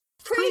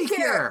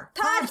Precure!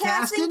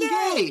 Podcast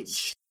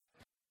Engage!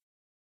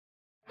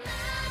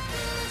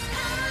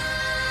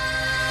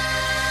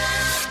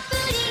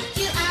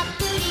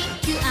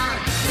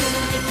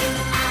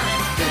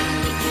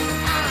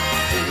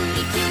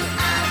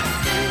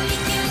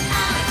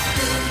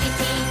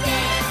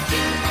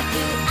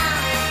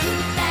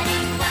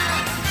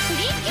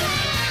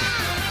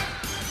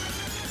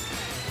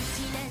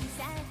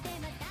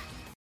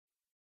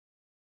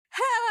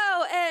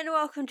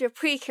 Welcome to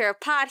Precure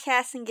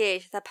Podcast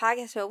Engage, the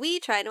podcast where we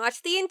try to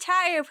watch the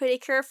entire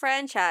Precure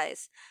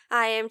franchise.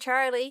 I am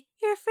Charlie,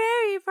 your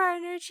fairy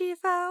partner,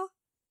 Chiefo.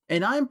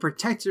 And I'm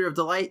Protector of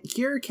Delight,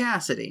 Kier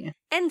Cassidy.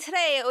 And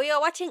today we are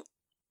watching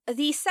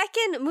the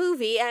second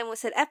movie, I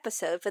almost said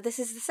episode, but this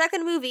is the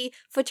second movie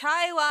for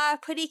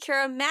Chaiwa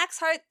Precure Max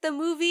Heart the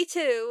Movie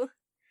 2.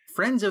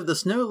 Friends of the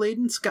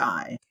Snow-Laden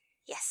Sky.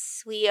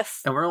 Yes,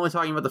 And we're only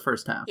talking about the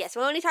first half. Yes,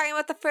 we're only talking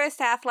about the first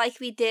half like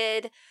we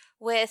did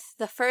with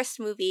the first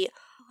movie.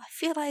 I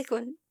feel like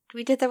when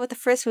we did that with the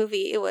first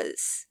movie, it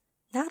was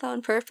not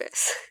on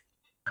purpose.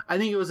 I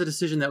think it was a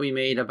decision that we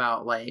made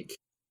about,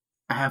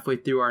 halfway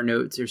through our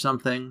notes or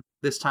something.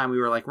 This time we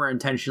were like, we're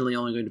intentionally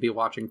only going to be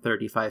watching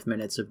 35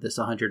 minutes of this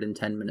 1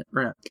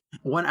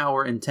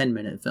 hour and 10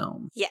 minute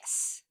film.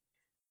 Yes.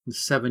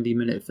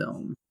 70-minute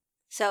film.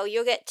 So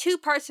you'll get 2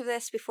 parts of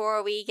this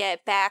before we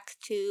get back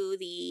to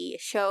the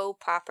show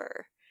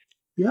proper.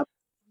 Yep.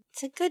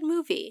 It's a good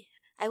movie.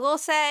 I will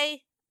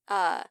say,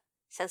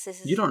 since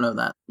this is... You don't know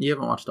that. You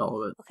haven't watched all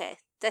of it. Okay,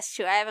 that's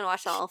true. I haven't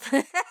watched all of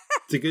it.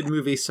 It's a good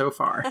movie so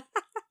far.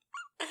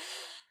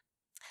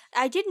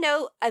 I did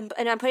know, and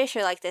I'm pretty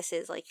sure this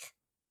is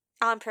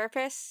on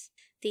purpose.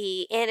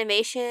 The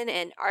animation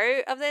and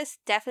art of this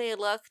definitely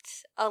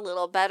looked a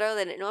little better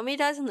than it normally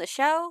does in the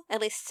show, at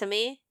least to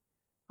me.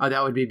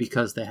 That would be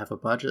because they have a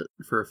budget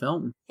for a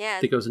film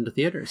that goes into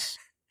theaters.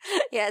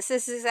 Yes,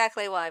 this is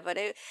exactly why. But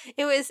it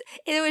was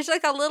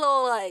a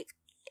little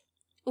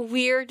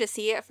weird to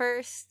see at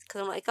first,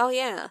 because I'm like, oh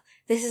yeah,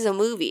 this is a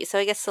movie, so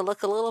it gets to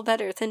look a little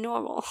better than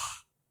normal.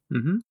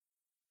 Mm-hmm.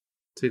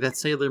 See, that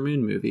Sailor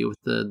Moon movie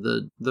with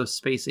the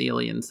space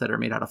aliens that are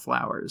made out of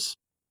flowers.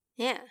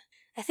 Yeah.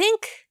 I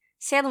think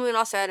Sailor Moon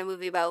also had a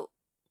movie about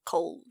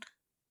cold.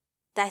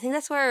 I think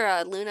that's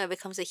where Luna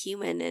becomes a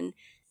human and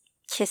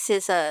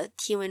kisses a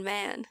human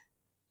man.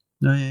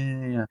 Oh,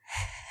 yeah.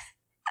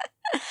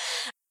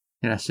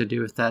 It has to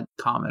do with that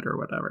comet or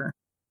whatever.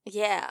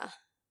 Yeah.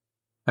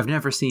 I've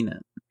never seen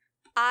it.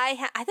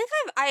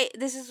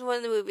 This is one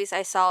of the movies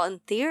I saw in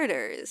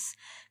theaters,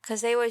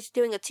 because they were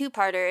doing a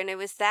 2-parter, and it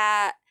was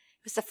the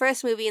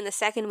first movie and the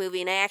second movie,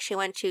 and I actually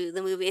went to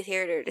the movie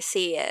theater to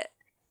see it.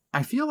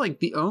 I feel like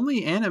the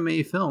only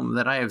anime film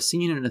that I have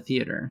seen in a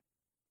theater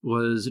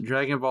was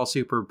Dragon Ball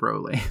Super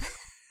Broly.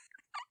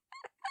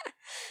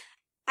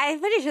 I'm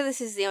pretty sure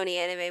this is the only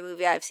anime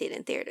movie I've seen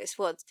in theaters.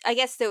 Well, I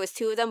guess there was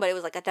 2 of them, but it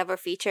was a double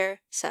feature.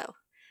 So,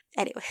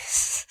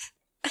 anyways,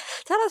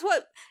 tell us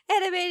what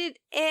anime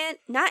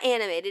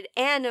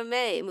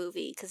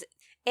movie, because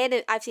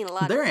I've seen a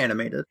lot. They're of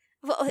animated.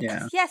 Well,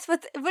 yeah. Yes,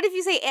 but if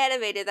you say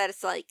animated, that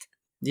it's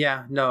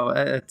Yeah, no,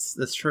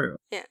 that's true.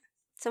 Yeah,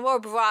 it's a more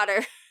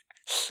broader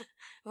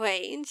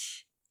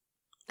range.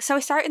 So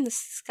we start in the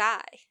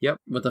sky. Yep,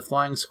 with a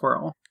flying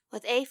squirrel.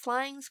 With a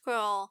flying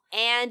squirrel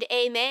and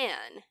a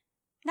man.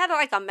 Not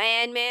a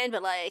man,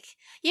 but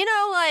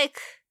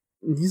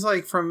he's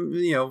from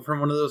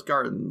one of those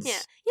gardens.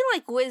 Yeah.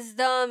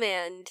 Wisdom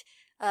and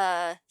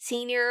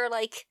senior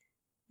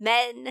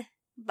men,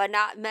 but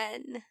not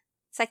men.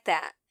 It's like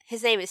that.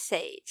 His name is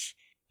Sage.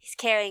 He's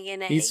carrying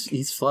an egg.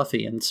 He's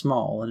fluffy and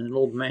small and an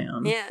old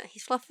man. Yeah,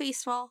 he's fluffy,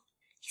 small.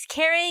 He's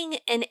carrying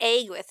an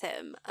egg with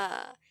him.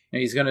 And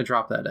he's gonna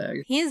drop that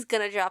egg. He's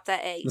gonna drop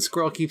that egg. The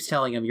squirrel keeps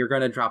telling him, you're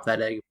gonna drop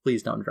that egg.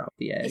 Please don't drop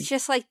the egg. It's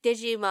just like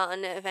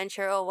Digimon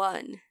Adventure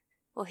 01.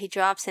 Well, he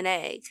drops an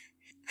egg.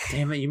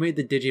 Damn it, you made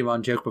the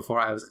Digimon joke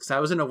before because I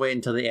was gonna wait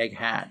until the egg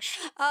hatched.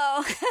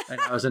 Oh. And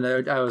I was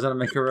gonna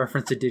make a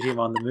reference to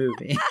Digimon the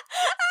movie.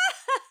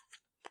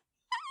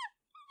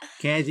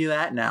 Can't do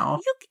that now.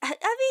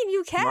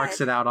 You can. Marks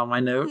it out on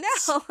my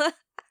notes. No.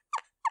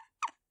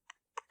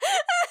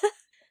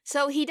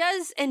 So he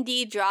does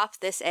indeed drop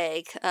this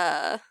egg.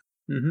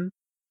 Mm-hmm.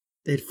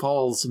 It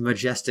falls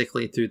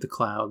majestically through the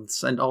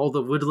clouds, and all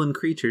the woodland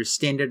creatures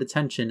stand at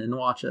attention and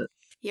watch it.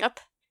 Yep.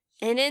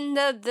 And in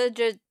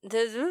the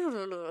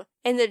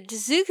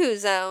Jizuku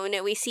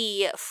zone, we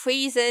see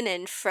Friesen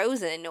and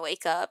Frozen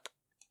wake up.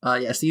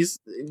 Yes,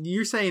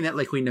 you're saying that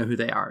like we know who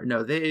they are.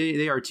 No,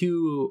 they are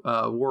 2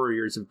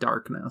 warriors of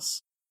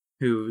darkness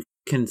who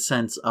can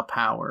sense a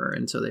power,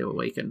 and so they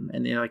awaken,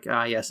 and they're like,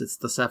 yes, it's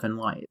the 7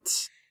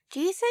 lights. Do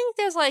you think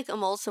there's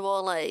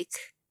multiple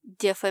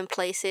different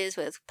places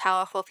with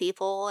powerful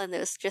people, and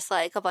there's just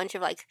a bunch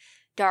of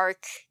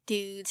dark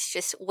dudes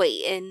just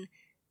waiting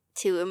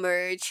to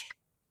emerge?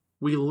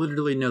 We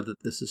literally know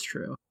that this is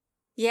true.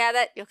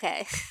 Yeah,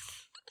 okay.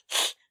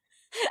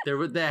 That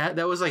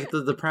was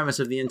the premise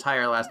of the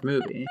entire last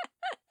movie.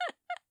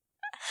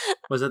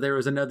 Was that there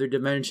was another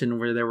dimension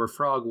where there were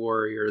frog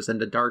warriors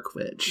and a dark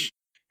witch.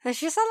 There's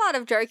just a lot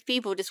of dark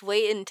people just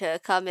waiting to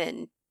come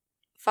and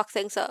fuck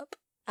things up.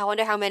 I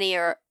wonder how many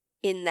are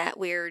in that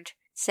weird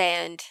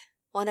sand.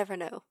 We'll never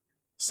know.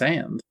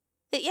 Sand?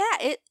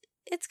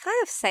 It's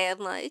kind of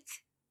sand-like.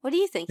 What do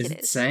you think Is it it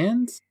is?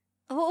 sand?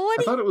 Well,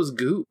 I thought it was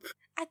goop.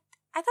 I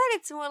thought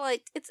it's more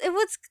like it kind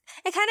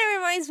of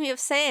reminds me of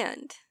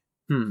sand.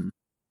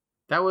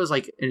 That was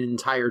like an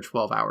entire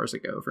 12 hours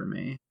ago for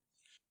me.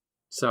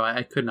 So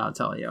I could not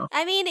tell you.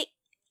 I mean,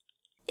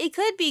 it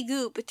could be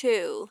goop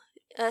too.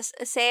 A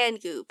sand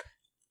goop.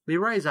 We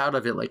rise out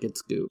of it like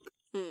it's goop.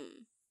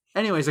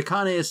 Anyways,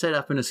 Akane is set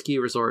up in a ski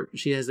resort.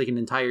 She has like an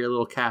entire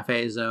little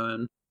cafe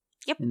zone.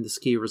 Yep. In the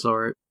ski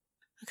resort.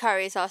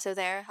 Hikari is also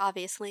there,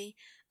 obviously.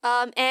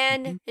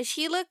 And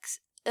she looks.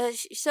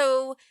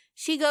 So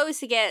she goes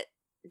to get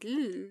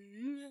more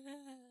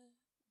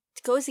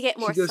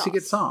sauce. She goes to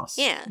get sauce.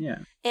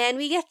 Yeah. And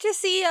we get to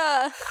see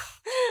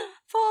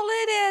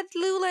Paulin and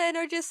Lulin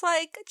are just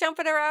like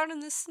jumping around in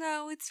the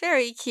snow. It's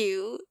very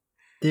cute.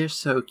 They're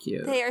so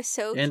cute. They are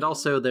so cute. And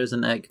also there's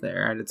an egg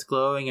there, and it's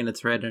glowing, and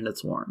it's red, and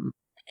it's warm.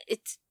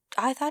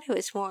 I thought it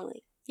was more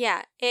like...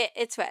 Yeah,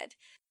 it's red.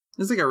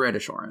 It's like a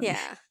reddish orange.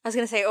 Yeah, I was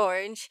going to say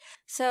orange.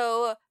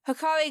 So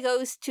Hikari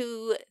goes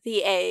to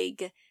the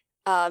egg,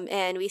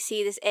 and we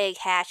see this egg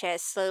hatch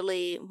as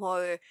slowly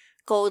more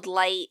gold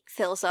light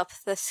fills up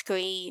the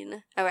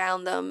screen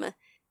around them.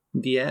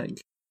 The egg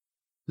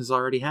is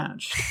already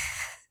hatched.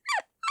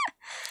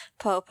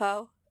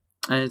 Popo.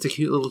 And it's a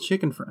cute little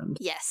chicken friend.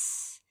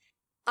 Yes.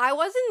 I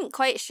wasn't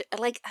quite sure,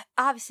 like,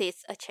 obviously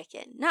it's a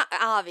chicken. Not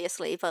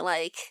obviously, but,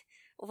 like,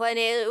 when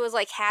it was,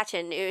 like,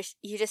 hatching,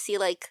 you just see,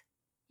 like,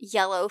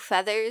 yellow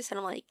feathers, and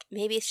I'm like,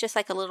 maybe it's just,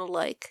 like, a little,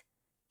 like,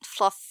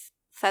 fluff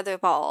feather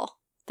ball.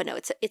 But no,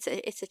 it's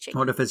a chicken.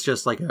 What if it's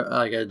just, like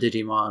a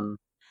Digimon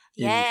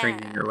in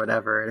training or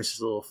whatever, and it's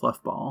just a little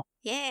fluff ball?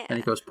 Yeah. And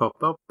it goes, po,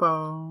 po,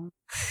 po.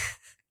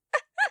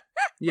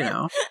 You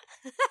know.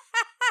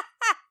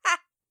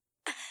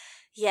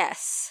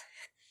 Yes.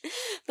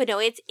 But no,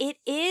 it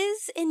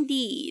is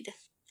indeed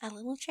a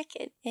little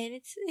chicken, and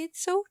it's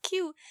so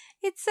cute.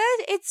 It's so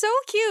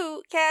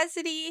cute,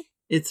 Cassidy.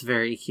 It's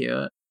very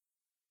cute.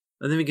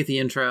 And then we get the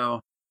intro,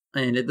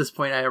 and at this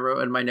point I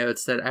wrote in my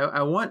notes that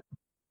I want...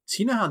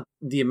 So you know how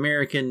the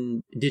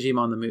American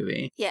Digimon the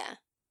movie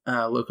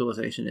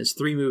localization is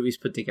 3 movies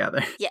put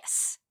together?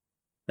 Yes.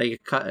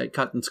 Like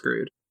cut and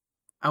screwed.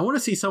 I want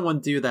to see someone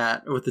do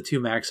that with the 2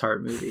 Max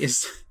Heart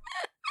movies.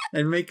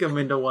 And make them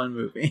into 1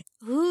 movie.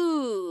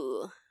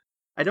 Ooh.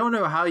 I don't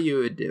know how you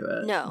would do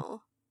it.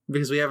 No.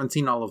 Because we haven't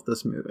seen all of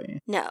this movie.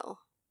 No.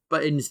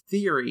 But in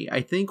theory,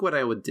 I think what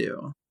I would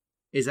do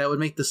is I would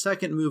make the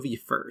second movie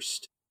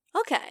first.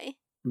 Okay.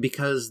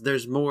 Because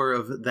there's more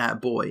of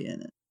that boy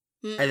in it.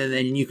 And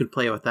then you could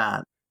play with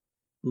that.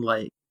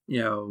 Like,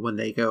 you know, when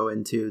they go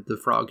into the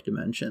frog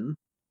dimension.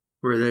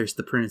 Where there's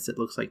the prince that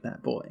looks like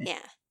that boy.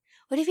 Yeah.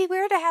 Would it be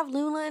weird to have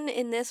Lulin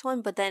in this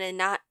one, but then in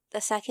not the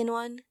second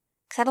one?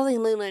 Because I don't think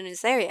Lulin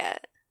is there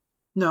yet.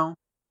 No.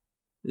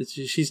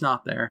 She's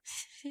not there.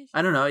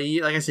 I don't know.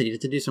 Like I said, you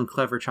have to do some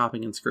clever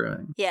chopping and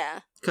screwing. Yeah.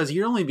 Because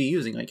you'd only be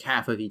using like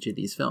half of each of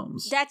these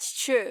films. That's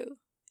true.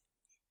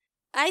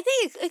 I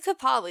think it could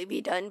probably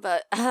be done,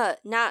 but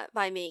not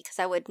by me, because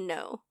I wouldn't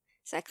know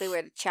exactly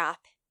where to chop.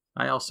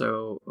 I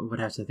also would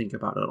have to think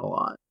about it a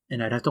lot.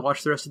 And I'd have to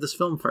watch the rest of this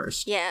film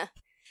first. Yeah.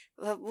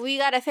 But we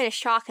gotta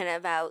finish talking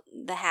about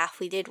the half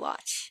we did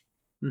watch.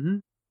 Mm-hmm.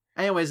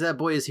 Anyways, that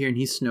boy is here and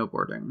he's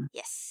snowboarding.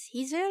 Yes,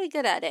 he's very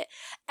good at it.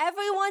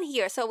 Everyone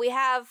here, so we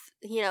have,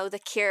 you know, the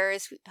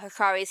Cures,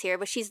 Hikari's here,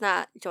 but she's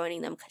not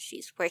joining them because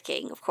she's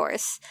working, of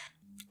course.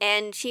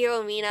 And Shiro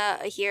and Mina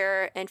are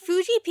here, and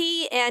Fuji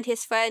P and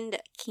his friend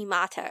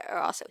Kimata are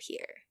also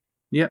here.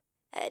 Yep.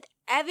 And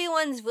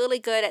everyone's really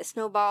good at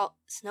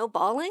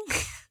snowballing?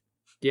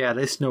 Yeah,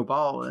 they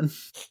snowballing.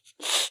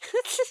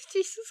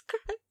 Jesus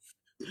Christ.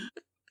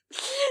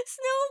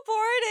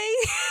 Snowboarding.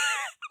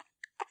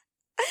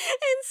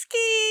 And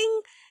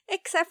skiing,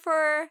 except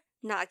for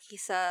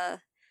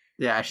Nagisa.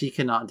 Yeah, she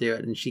cannot do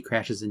it, and she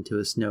crashes into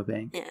a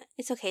snowbank. Yeah,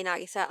 it's okay,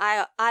 Nagisa.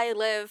 I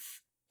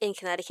live in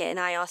Connecticut, and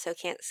I also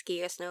can't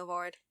ski or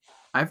snowboard.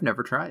 I've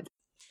never tried.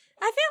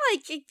 I feel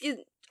like,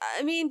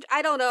 I mean,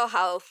 I don't know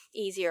how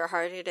easy or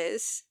hard it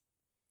is.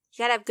 You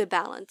gotta have good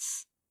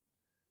balance.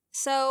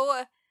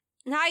 So,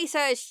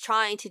 Nagisa is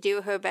trying to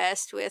do her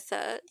best with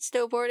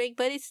snowboarding,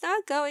 but it's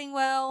not going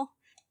well.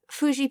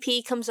 Fuji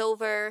P comes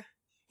over,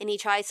 and he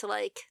tries to,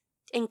 like,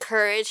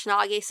 encourage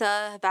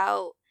Nagisa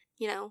about,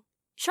 you know,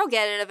 she'll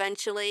get it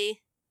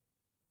eventually.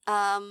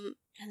 And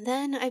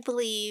then I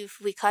believe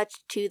we cut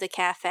to the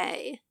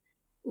cafe,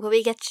 where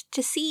we get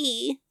to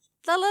see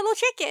the little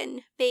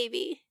chicken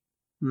baby.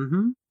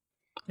 Mm-hmm.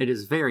 It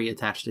is very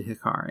attached to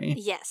Hikari.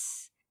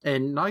 Yes.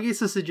 And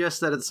Nagisa suggests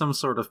that it's some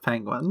sort of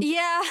penguin.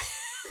 Yeah.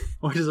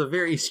 Which is a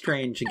very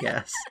strange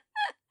guess.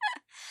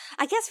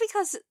 I guess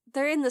because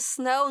they're in the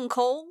snow and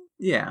cold.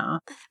 Yeah.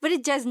 But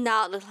it does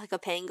not look like a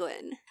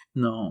penguin.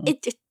 No. I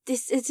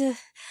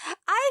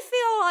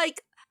feel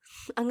like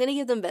I'm gonna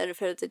give them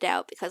benefit of the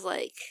doubt because,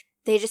 like,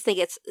 they just think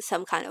it's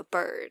some kind of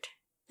bird.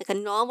 Like a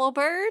normal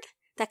bird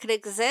that could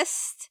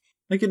exist.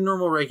 Like a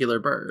normal, regular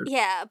bird.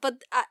 Yeah,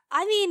 but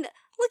I mean,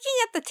 looking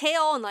at the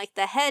tail and like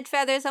the head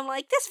feathers, I'm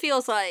like, this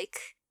feels like...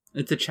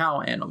 It's a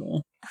chow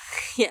animal.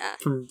 Yeah.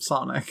 From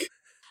Sonic.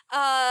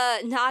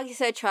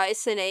 Nagisa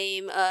tries to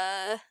name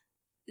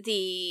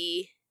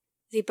the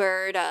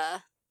bird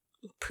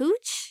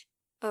Pooch?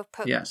 Or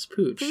yes,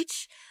 Pooch.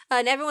 Pooch?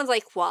 And everyone's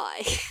like,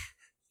 why?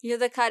 You're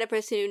the kind of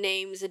person who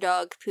names a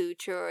dog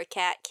Pooch or a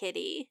cat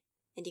Kitty.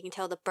 And you can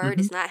tell the bird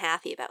is not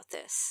happy about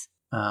this.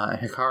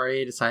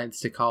 Hikari decides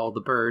to call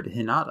the bird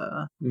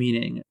Hinata,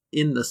 meaning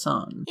in the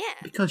sun. Yeah.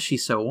 Because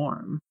she's so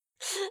warm.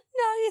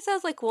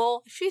 Nagisa's like,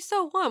 well, if she's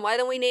so warm, why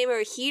don't we name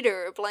her a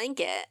heater or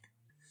blanket?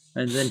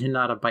 And then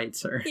Hinata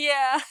bites her.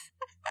 Yeah.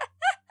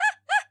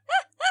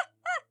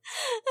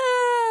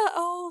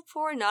 Oh,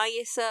 poor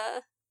Nagisa.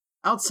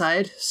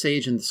 Outside,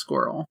 Sage and the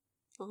squirrel.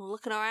 Oh,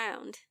 looking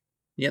around.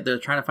 Yeah, they're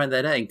trying to find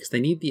that egg, because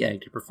they need the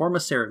egg to perform a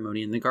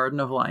ceremony in the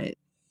Garden of Light.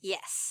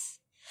 Yes.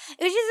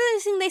 It was just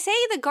interesting. They say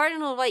the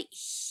Garden of Light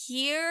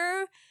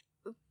here,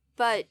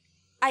 but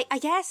I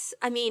guess,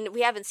 I mean,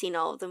 we haven't seen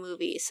all of the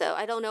movies, so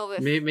I don't know if...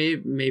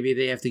 Maybe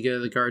they have to go to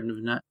the Garden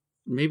of Night.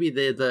 Maybe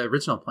the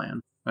original plan.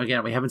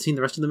 Again, we haven't seen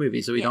the rest of the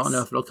movie, so we don't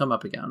know if it'll come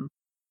up again.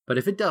 But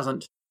if it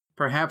doesn't,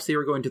 perhaps they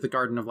were going to the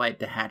Garden of Light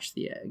to hatch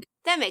the egg.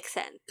 That makes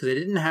sense. Because it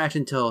didn't hatch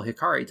until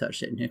Hikari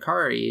touched it, and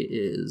Hikari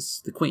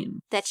is the queen.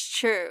 That's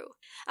true.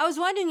 I was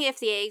wondering if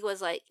the egg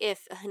was like,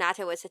 if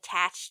Hinata was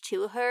attached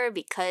to her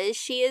because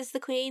she is the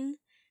queen.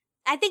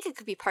 I think it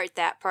could be part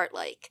that, part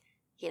like,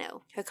 you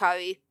know,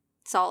 Hikari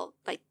saw,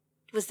 like,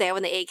 was there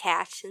when the egg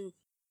hatched, and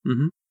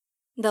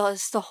that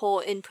was the whole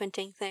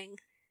imprinting thing.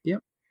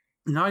 Yep.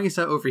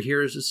 Nagisa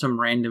overhears some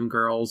random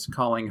girls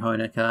calling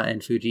Honoka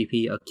and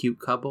Fujipi a cute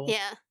couple.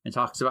 Yeah. And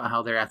talks about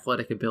how their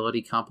athletic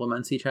ability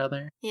complements each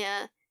other.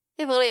 Yeah.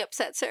 It really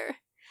upsets her.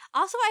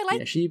 Also, I like...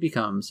 Yeah, she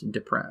becomes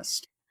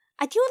depressed.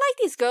 I do like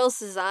these girls'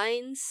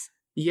 designs.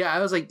 Yeah, I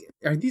was like,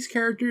 are these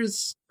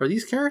characters? I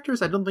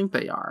don't think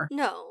they are.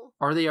 No.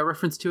 Are they a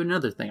reference to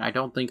another thing? I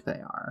don't think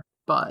they are.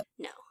 But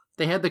no,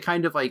 they had the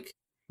kind of like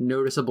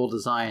noticeable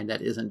design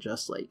that isn't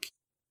just like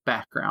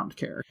background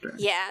character.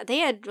 Yeah, they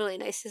had really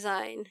nice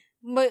design.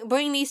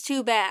 Bring these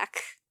two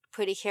back.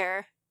 Pretty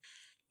sure.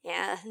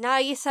 Yeah,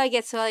 Nagisa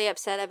gets really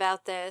upset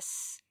about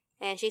this.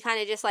 And she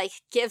kind of just like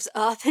gives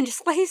up and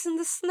just lays in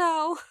the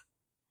snow.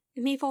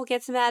 Meeple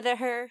gets mad at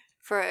her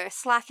for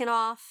slacking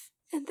off.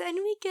 And then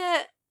we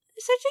get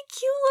such a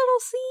cute little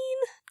scene.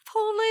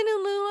 Pollin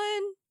and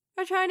Lulin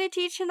are trying to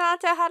teach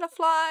Hinata how to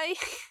fly.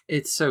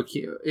 It's so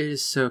cute. It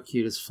is so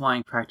cute. His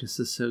flying practice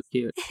is so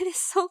cute. It is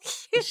so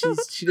cute.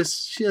 She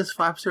just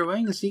flaps her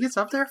wings. She gets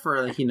up there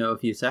for like, a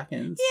few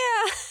seconds.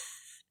 Yeah.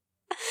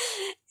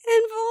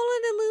 And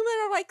Pollin and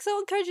Lulin are like so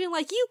encouraging,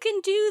 like, you can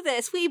do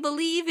this. We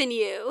believe in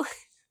you.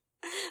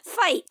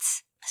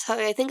 Fight.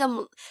 Sorry, I think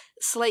I'm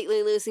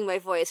slightly losing my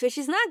voice, which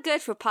is not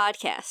good for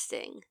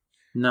podcasting.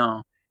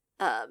 No.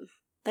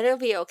 But it'll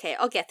be okay.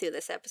 I'll get through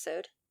this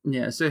episode.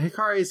 Yeah, so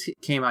Hikari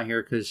came out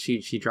here because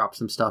she dropped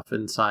some stuff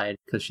inside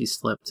because she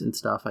slipped and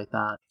stuff like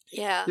that.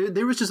 Yeah.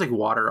 There was just like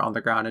water on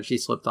the ground and she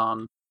slipped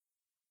on.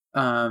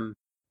 And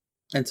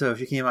so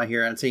she came out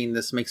here and saying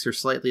this makes her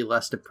slightly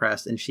less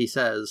depressed, and she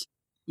says,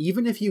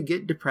 even if you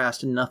get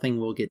depressed, nothing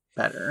will get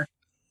better.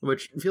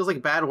 Which feels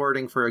like bad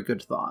wording for a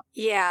good thought.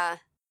 Yeah.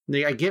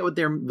 I get what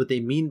they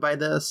mean by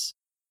this,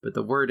 but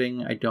the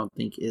wording I don't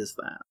think is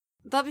that.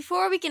 But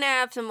before we can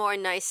have some more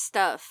nice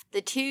stuff,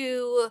 the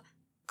two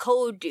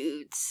cold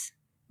dudes.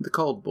 The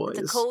cold boys.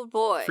 The cold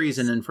boys.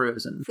 Friesen and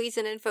Frozen.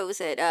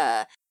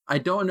 I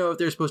don't know if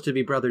they're supposed to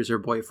be brothers or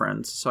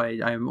boyfriends, so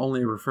I'm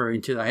only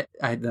referring to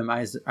them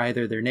as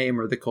either their name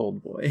or the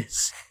cold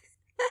boys.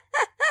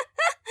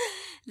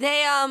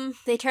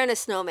 They turn a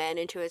snowman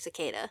into a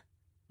cicada.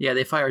 Yeah,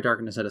 they fire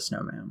darkness at a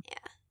snowman. Yeah.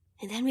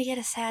 And then we get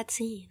a sad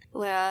scene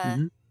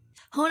where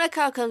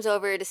Honoka comes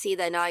over to see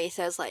that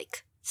Nagisa's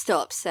like still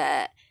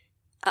upset.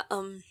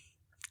 And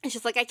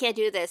she's like, I can't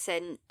do this.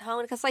 And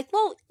Honoka's like,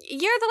 well,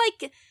 you're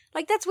the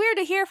like that's weird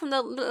to hear from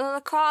the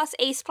lacrosse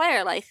ace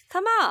player. Like,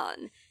 come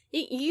on.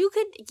 You're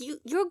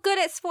good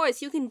at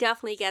sports. You can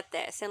definitely get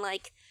this. And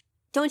like,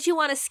 don't you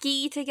want to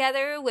ski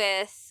together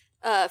with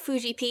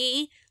Fuji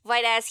P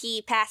right as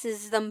he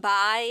passes them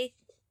by?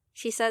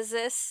 She says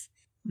this.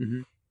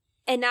 Mm-hmm.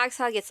 And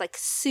Nagisa gets like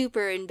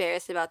super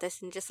embarrassed about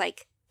this and just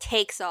like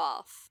takes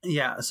off.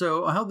 Yeah,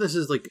 so how this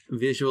is like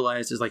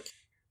visualized is like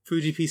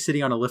Fuji P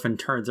sitting on a lift and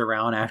turns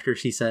around after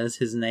she says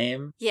his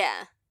name.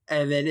 Yeah.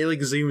 And then it like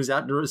zooms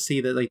out to see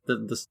that like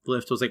the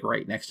lift was like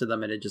right next to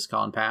them and had just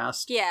gone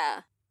past.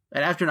 Yeah.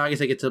 And after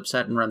Nagisa gets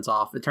upset and runs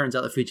off, it turns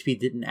out that Fuji P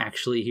didn't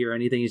actually hear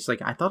anything. He's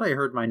like, I thought I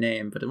heard my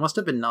name, but it must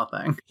have been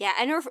nothing. Yeah,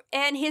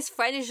 and his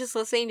friend is just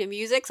listening to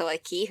music, so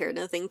like he heard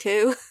nothing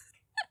too.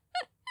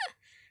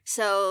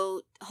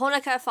 So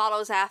Honoka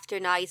follows after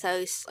Nagisa,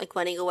 who's like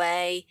running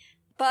away,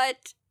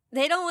 but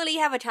they don't really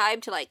have a time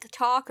to like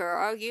talk or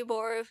argue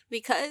more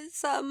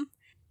because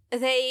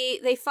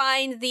they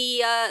find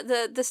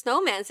the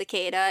snowman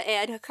cicada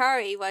and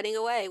Hikari running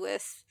away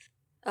with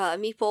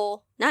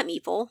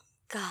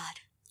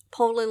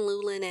Pollin,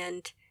 Lulin,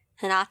 and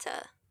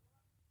Hinata.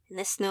 And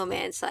the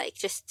snowman's like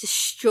just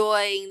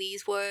destroying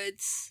these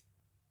words.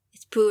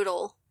 It's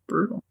brutal.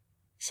 Brutal.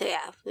 So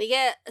yeah, we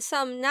get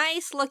some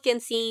nice looking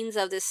scenes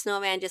of this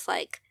snowman just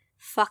like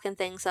fucking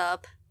things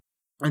up.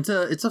 It's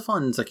a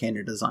fun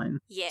Zakana design.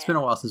 Yeah. It's been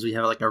a while since we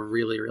have like a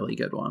really, really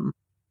good one.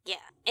 Yeah.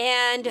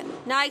 And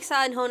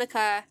Nagisa and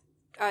Honoka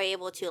are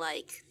able to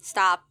like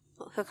stop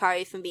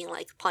Hikari from being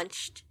like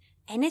punched.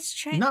 And it's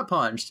not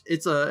punched.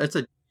 It's a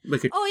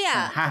oh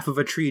yeah, half of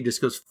a tree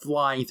just goes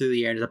flying through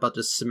the air and is about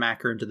to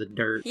smack her into the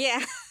dirt.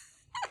 Yeah.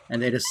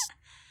 And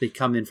they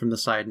come in from the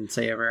side and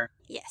save her.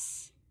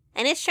 Yes.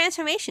 And it's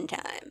transformation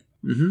time.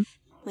 Mm-hmm.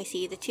 We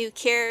see the two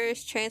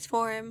cures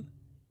transform.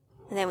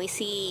 And then we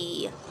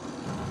see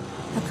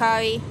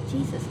Hikari.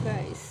 Jesus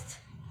Christ.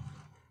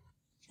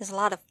 There's a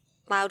lot of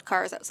loud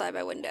cars outside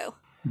my window.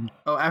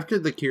 Oh, after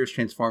the Cures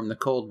transform, the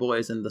Cold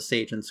Boys and the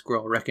Sage and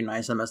Squirrel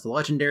recognize them as the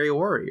legendary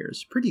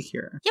warriors. Pretty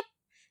Cure. Yep.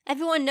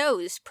 Everyone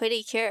knows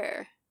Pretty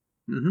Cure.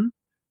 Mm-hmm.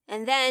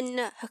 And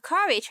then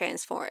Hikari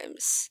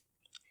transforms.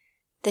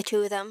 The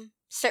two of them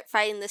start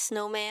fighting the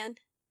snowman.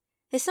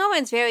 The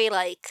snowman's very,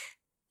 like,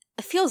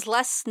 it feels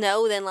less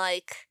snow than,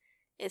 like,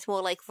 it's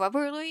more, like,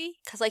 rubbery.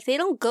 Because, like, they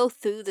don't go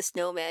through the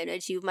snowman,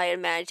 as you might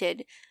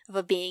imagine, of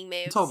a being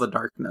made. It's all the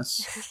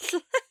darkness.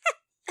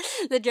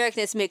 The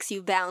darkness makes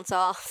you bounce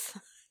off.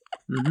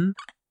 Mm-hmm.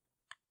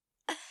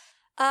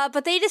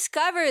 But they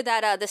discover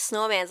that the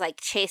snowman's, like,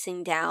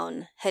 chasing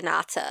down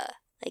Hinata.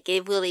 Like,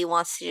 it really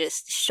wants to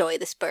just destroy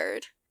this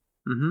bird.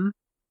 Mm-hmm.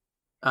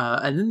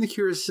 And then the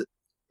Cures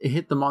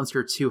hit the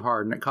monster too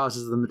hard, and it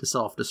causes them to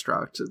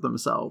self-destruct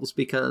themselves,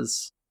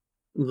 because,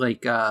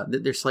 like,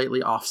 they're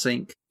slightly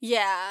off-sync.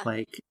 Yeah.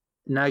 Like,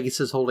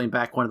 Nagisa's holding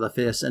back one of the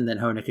fists, and then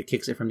Honoka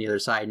kicks it from the other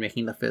side,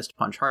 making the fist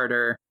punch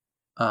harder.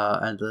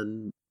 And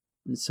then,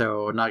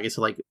 so Nagisa,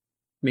 like,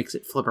 makes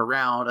it flip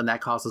around, and that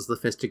causes the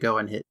fist to go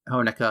and hit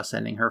Honoka,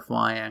 sending her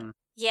flying.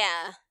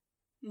 Yeah.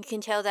 You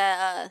can tell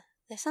that,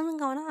 there's something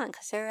going on,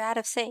 because they're out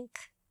of sync.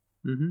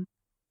 Mm-hmm.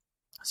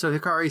 So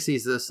Hikari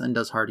sees this and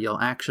does hard yell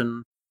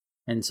action,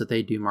 and so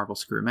they do Marble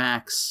Screw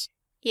Max.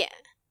 Yeah.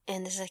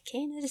 And the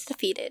Zakana is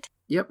defeated.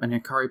 Yep, and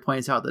Hikari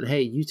points out that,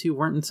 hey, you two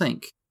weren't in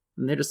sync.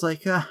 And they're just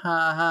like, ha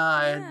ha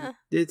ha, Yeah.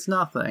 It's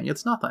nothing.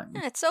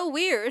 Yeah, it's so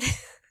weird.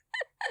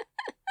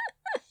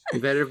 You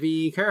better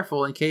be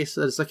careful in case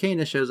a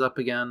Zakana shows up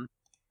again.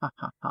 Ha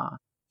ha ha.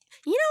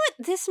 You know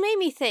what? This made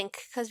me think,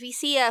 because we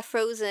see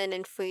Frozen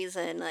and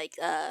Friesen, like,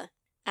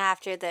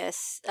 after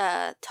this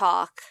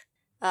talk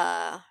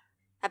about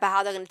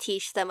how they're going to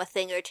teach them a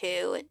thing or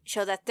two and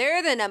show that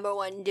they're the number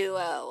one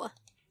duo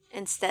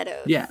instead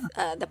of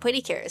the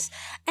Pretty Cures.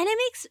 And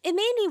it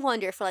made me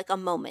wonder for, like, a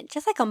moment,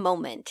 just like a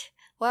moment,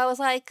 where I was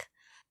like,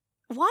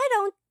 why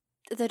don't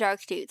the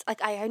Dark Dudes,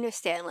 like, I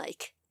understand,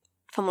 like,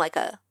 from, like,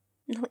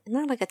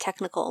 not like a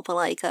technical, but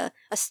like a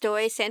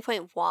story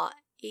standpoint, why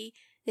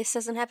this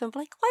doesn't happen. But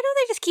like, why don't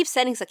they just keep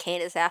sending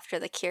Zakanas after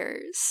the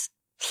Cures?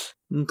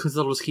 Because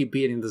they'll just keep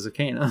beating the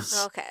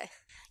Zakanas. Okay.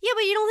 Yeah,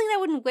 but you don't think that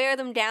wouldn't wear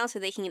them down so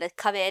they can like,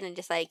 come in and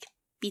just like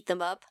beat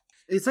them up?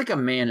 It's like a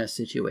mana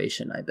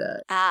situation, I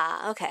bet.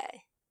 Ah,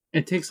 okay.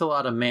 It takes a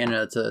lot of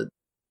mana to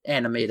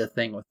animate a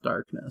thing with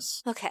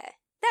darkness. Okay.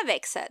 That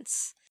makes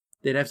sense.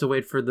 They'd have to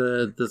wait for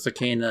the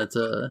Zakana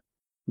to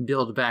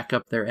build back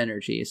up their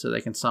energy so they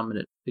can summon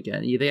it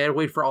again. They had to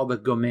wait for all the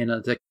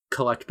Gomena to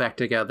collect back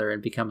together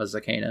and become a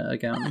Zakana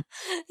again.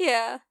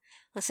 Yeah.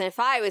 Listen, if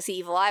I was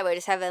evil, I would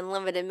just have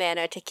unlimited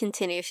mana to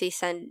continuously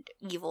send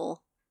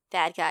evil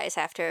bad guys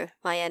after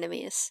my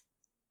enemies.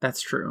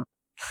 That's true.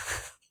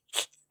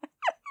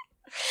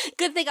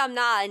 Good thing I'm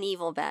not an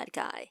evil bad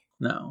guy.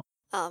 No.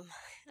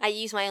 I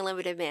use my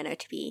unlimited mana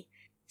to be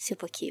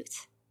super cute.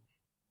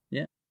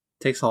 Yeah.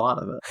 Takes a lot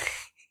of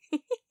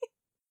it.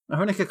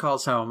 Honoka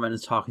calls home and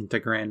is talking to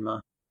Grandma.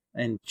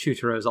 And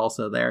Chutero's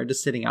also there,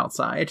 just sitting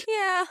outside.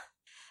 Yeah.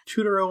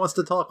 Chutero wants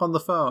to talk on the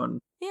phone.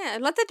 Yeah,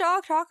 let the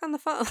dog talk on the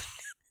phone.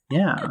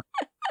 Yeah.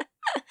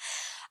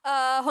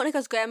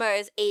 Honoka's grandma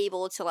is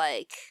able to,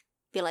 like,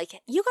 be like,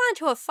 you got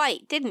into a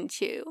fight, didn't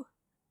you?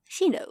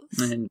 She knows.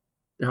 And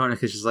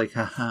Honoka's just like,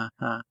 ha ha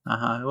ha ha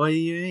ha. What do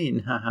you mean?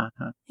 Ha ha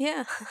ha.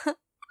 Yeah.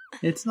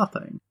 It's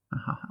nothing. Ha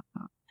ha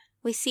ha.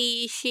 We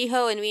see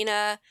Shiho and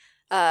Rina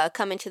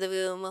come into the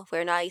room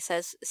where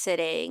Nagisa's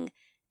sitting,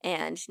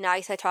 and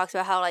Nagisa talks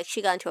about how, like,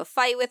 she got into a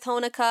fight with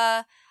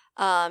Honoka,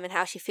 and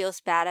how she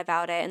feels bad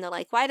about it, and they're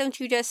like, why don't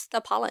you just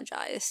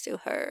apologize to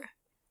her?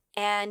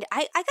 And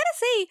I gotta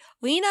say,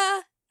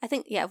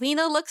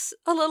 Rina looks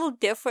a little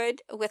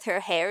different with her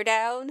hair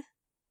down.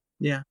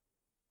 Yeah.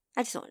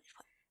 I just wanted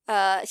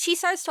to she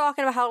starts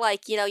talking about how,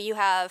 like, you know, you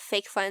have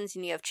fake friends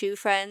and you have true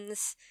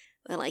friends,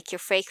 and, like, your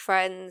fake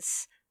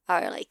friends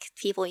are, like,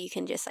 people you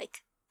can just, like,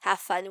 have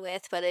fun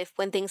with, but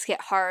when things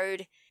get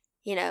hard,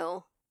 you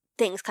know,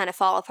 things kind of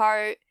fall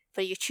apart,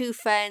 but your true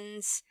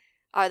friends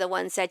are the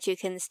ones that you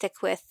can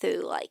stick with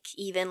through, like,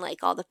 even, like,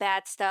 all the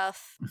bad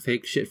stuff.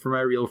 Fake shit for my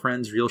real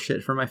friends, real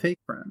shit for my fake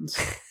friends.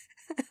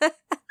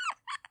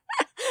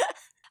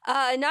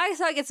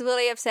 Nagisa gets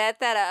really upset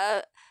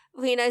that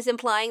Rina is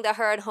implying that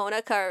her and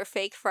Honoka are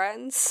fake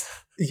friends.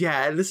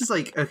 Yeah, this is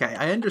like, okay,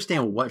 I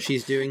understand what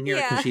she's doing here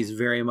because she's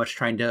very much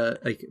trying to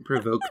like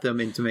provoke them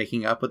into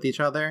making up with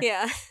each other.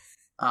 Yeah.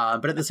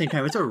 But at the same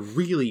time, it's a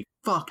really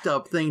fucked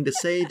up thing to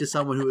say to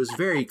someone who is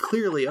very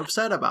clearly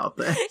upset about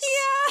this.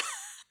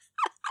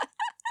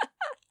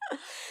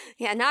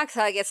 Yeah,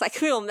 Nagisa gets like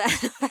real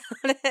mad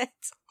about it.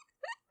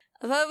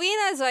 But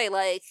Rina's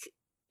like,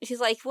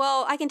 she's like,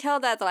 well, I can tell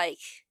that like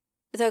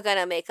they're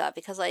gonna make up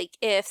because like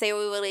if they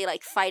were really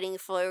like fighting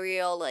for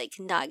real, like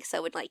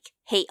Nagisa would like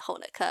hate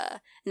Honoka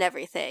and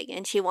everything,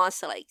 and she wants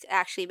to like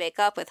actually make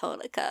up with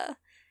Honoka.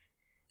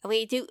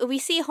 And we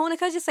see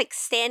Honoka just like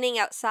standing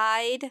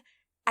outside,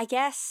 I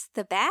guess,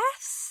 the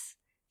baths?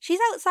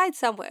 She's outside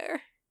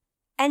somewhere.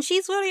 And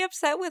she's really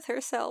upset with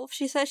herself.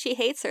 She says she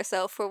hates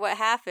herself for what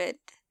happened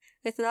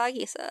with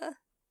Nagisa.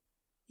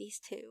 These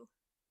two.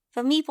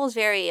 But Meeple's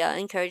very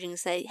encouraging to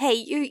say, hey,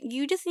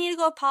 you just need to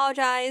go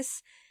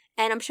apologize,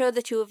 and I'm sure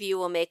the two of you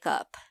will make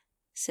up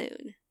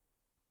soon.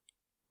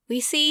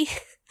 We see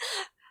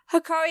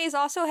Hikari is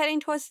also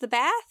heading towards the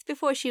bath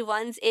before she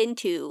runs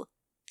into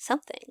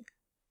something.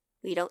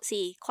 We don't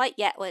see quite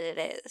yet what it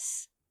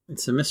is.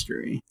 It's a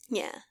mystery.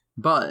 Yeah.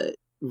 But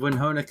when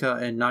Honoka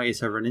and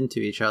Nagisa run into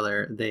each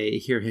other, they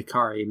hear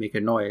Hikari make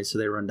a noise, so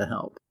they run to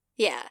help.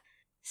 Yeah.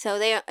 So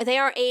they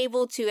are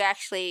able to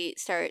actually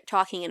start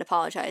talking and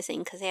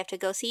apologizing because they have to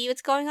go see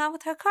what's going on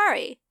with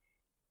Hikari.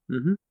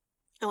 Mm-hmm.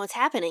 And what's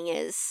happening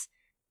is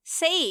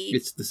Sage.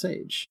 It's the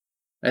sage.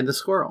 And the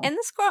squirrel. And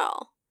the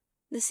squirrel.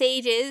 The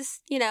sage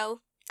is,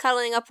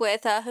 cuddling up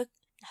with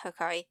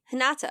Hikari,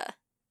 Hinata.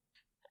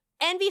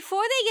 And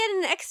before they get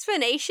an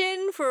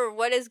explanation for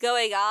what is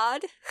going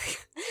on,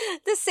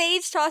 the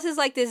sage tosses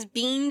like this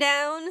bean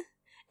down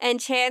and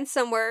chants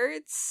some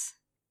words.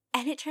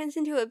 And it turns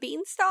into a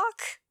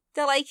beanstalk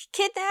that like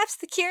kidnaps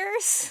the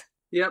Cures.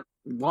 Yep.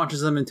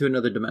 Launches them into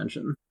another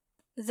dimension.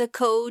 The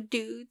code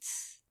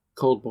dudes.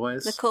 Cold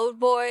boys. The code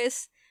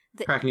boys.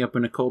 Cracking up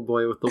in a cold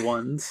boy with the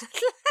ones.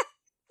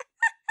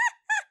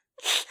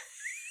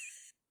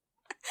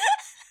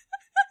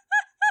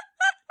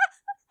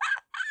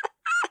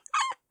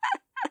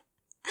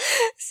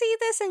 See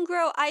this and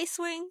grow ice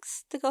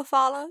wings to go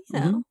follow,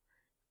 know.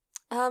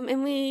 Mm-hmm.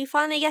 And we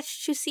finally get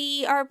to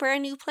see our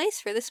brand new place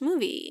for this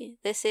movie.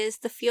 This is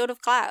the Field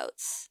of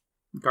Clouds.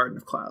 Garden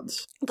of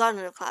Clouds.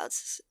 Garden of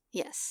Clouds,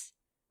 yes.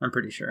 I'm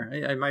pretty sure.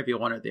 I might be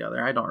one or the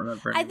other. I don't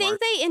remember anymore. I think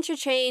they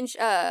interchanged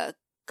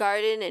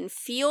garden and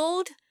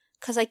field,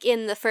 because like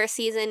in the first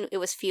season it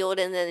was field,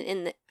 and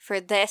then for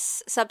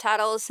this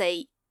subtitles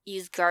they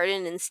use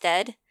garden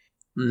instead.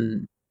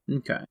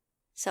 Okay.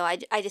 So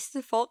I just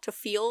default to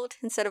field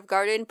instead of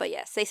garden, but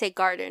yes, they say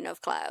Garden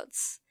of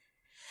Clouds.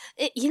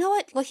 You know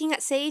what? Looking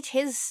at Sage,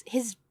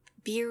 his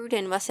beard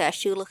and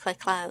mustache do look like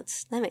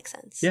clouds. That makes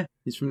sense. Yeah,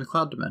 he's from the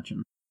cloud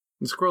dimension.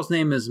 The squirrel's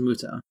name is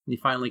Muta. You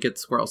finally get the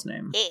squirrel's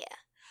name. Yeah.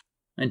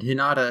 And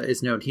Hinata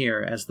is known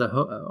here as the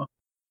Ho-Oh.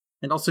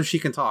 And also she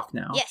can talk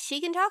now. Yes,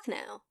 she can talk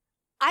now.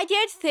 I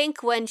did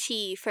think when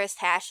she first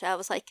hatched, I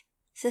was like,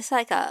 is this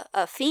like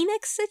a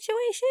phoenix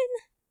situation?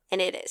 And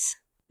it is.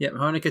 Yep,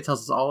 Honoka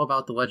tells us all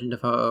about the legend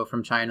of Ho-Oh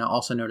from China,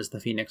 also known as the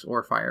Phoenix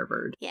or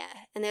Firebird. Yeah,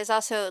 and there's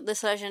also,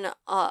 this legend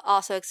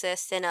also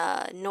exists in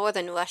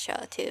northern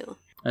Russia, too.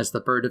 As the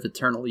bird of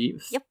eternal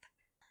youth. Yep.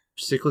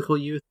 Cyclical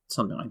youth?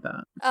 Something like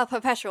that.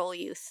 Perpetual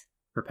youth.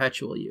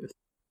 Perpetual youth.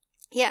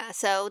 Yeah,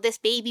 so this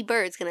baby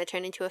bird's gonna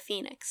turn into a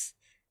phoenix.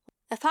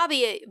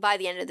 Probably by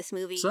the end of this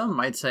movie. Some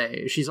might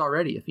say she's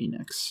already a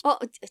phoenix. Well,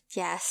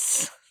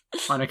 yes.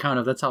 On account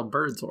of that's how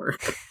birds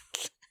work.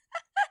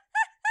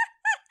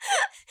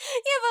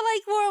 Yeah, but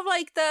like more of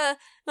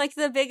like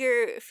the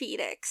bigger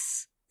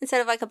phoenix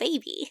instead of like a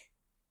baby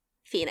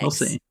phoenix. We'll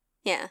see.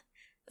 Yeah.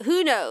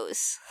 Who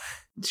knows?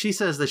 She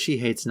says that she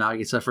hates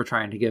Nagisa for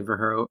trying to give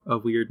her a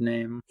weird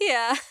name.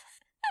 Yeah.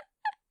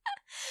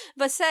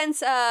 But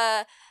since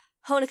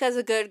Honeka's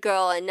a good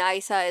girl and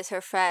Nagisa is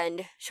her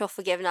friend, she'll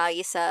forgive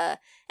Nagisa.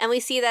 And we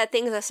see that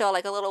things are still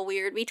like a little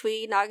weird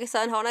between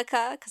Nagisa and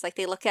Honeka because like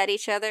they look at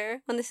each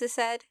other when this is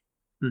said.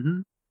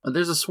 Mm-hmm.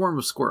 There's a swarm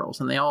of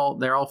squirrels, and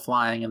they're all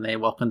flying, and they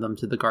welcome them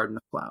to the Garden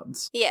of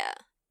Clouds. Yeah.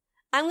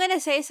 I'm gonna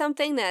say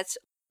something that's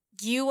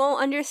you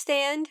won't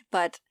understand,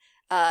 but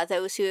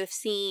those who have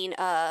seen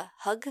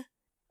Hug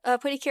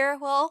Pretty Cure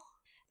will.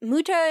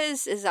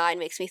 Muta's design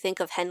makes me think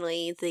of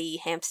Henley the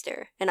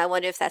hamster, and I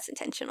wonder if that's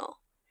intentional.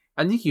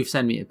 I think you've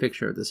sent me a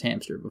picture of this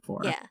hamster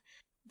before. Yeah,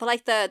 but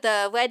like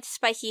the red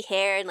spiky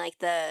hair and like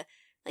the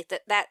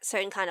that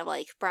certain kind of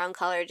like brown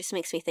color just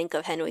makes me think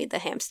of Henry the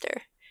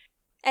hamster.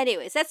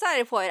 Anyways, that's not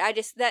important. I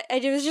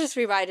was just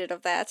reminded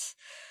of that.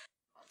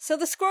 So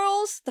the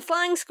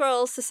flying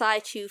squirrels,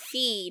 decide to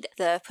feed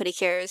the Pretty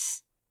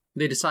Cures.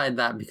 They decide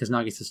that because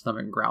Nagisa's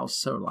stomach growls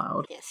so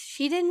loud. Yes,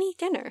 she didn't eat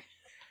dinner.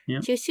 Yeah.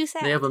 She was too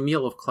sad. They have a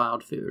meal of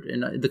cloud food,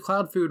 and the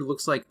cloud food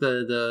looks like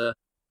the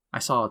I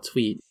saw a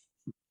tweet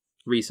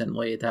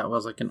recently that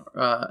was like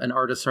an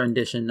artist's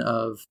rendition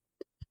of,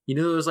 you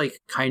know, those like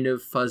kind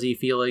of fuzzy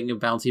feeling of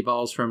bouncy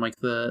balls from like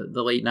the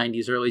late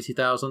 90s, early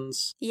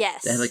 2000s?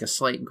 Yes. They had like a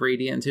slight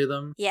gradient to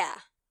them. Yeah.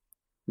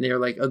 And they were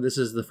like, oh, this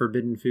is the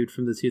forbidden food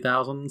from the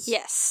 2000s?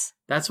 Yes.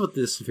 That's what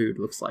this food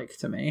looks like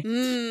to me.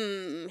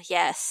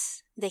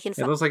 Yes. They can.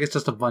 It looks like it's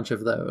just a bunch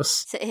of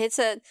those.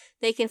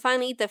 They can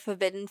finally eat the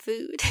forbidden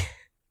food.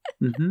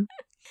 Mm-hmm.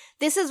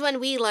 This is when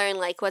we learn,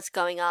 like, what's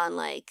going on,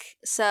 like,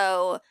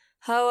 so,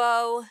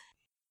 Ho-Oh.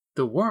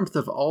 The warmth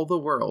of all the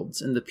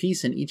worlds and the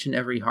peace in each and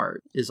every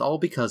heart is all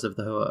because of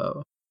the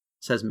Ho-Oh,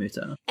 says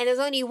Muta. And there's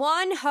only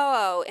one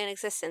Ho-Oh in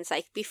existence.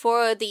 Like,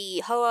 before the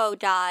Ho-Oh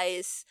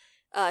dies,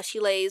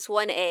 she lays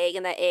one egg,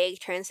 and that egg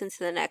turns into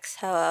the next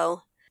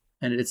Ho-Oh.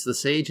 And it's the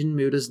sage and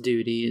Muta's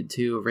duty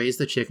to raise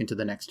the chicken to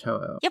the next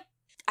Ho-Oh. Yep.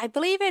 I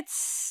believe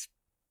it's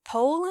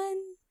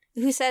Poland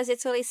who says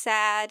it's really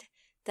sad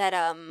that,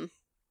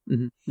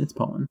 It's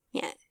Poland.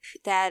 Yeah,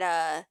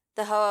 that,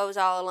 the Ho-Oh's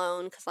all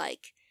alone, because,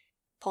 like,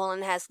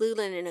 Poland has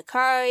Lulin and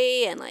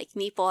Hikari, and, like,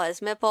 Meeple has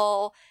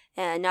Mipple,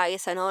 and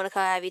Nagisa and Honoka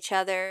have each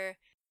other.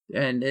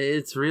 And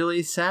it's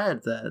really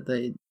sad that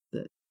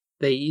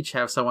they each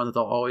have someone that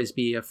they'll always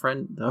be a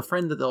friend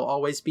that they'll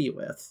always be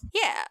with.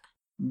 Yeah.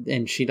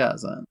 And she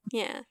doesn't.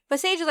 Yeah. But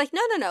Sage is like,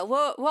 no,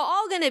 we're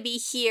all gonna be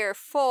here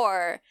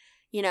for,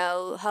 you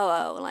know,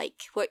 Ho-Oh.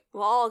 Like, we're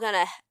all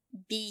gonna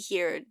be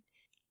here,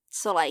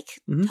 so, like,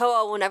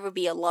 Ho-Oh will never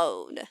be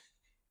alone.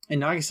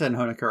 And Nagisa and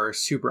Honoka are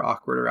super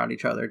awkward around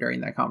each other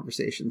during that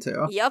conversation,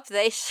 too. Yep,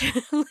 they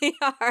surely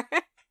are.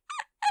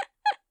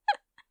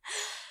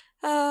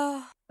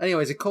 Oh.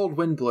 Anyways, a cold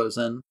wind blows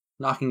in,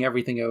 knocking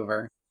everything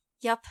over.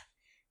 Yep.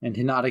 And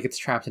Hinata gets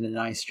trapped in an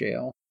ice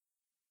jail.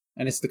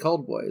 And it's the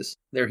Cold Boys.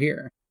 They're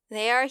here.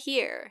 They are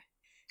here.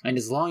 And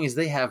as long as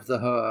they have the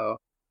Ho-Oh,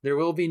 there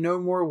will be no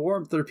more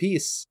warmth or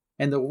peace,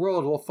 and the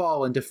world will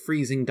fall into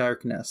freezing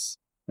darkness.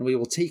 And we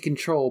will take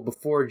control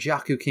before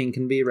Jakku King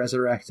can be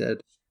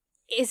resurrected.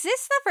 Is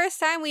this the first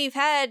time we've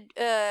had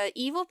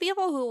evil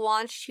people who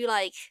want to,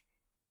 like,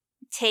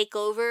 take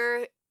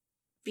over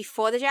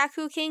before the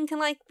Jakku King can,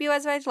 like, be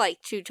resurrected?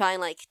 Like, to try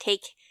and, like,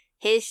 take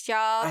his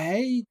job?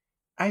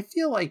 I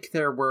feel like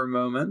there were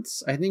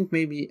moments. I think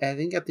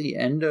at the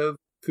end of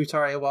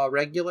Futari Wa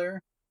Regular,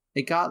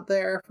 it got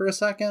there for a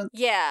second.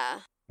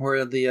 Yeah.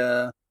 Where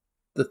the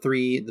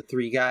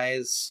three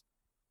guys,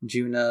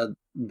 Juna,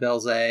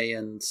 Belze,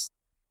 and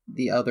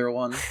the other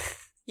one.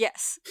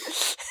 Yes.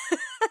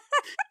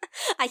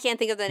 I can't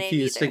think of the name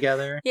fused either.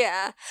 Together.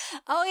 Yeah.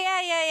 Oh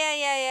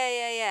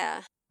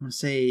yeah.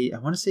 I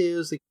want to say it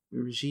was like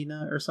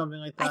Regina or something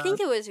like that. I think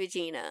it was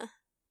Regina.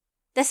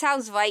 That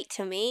sounds right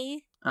to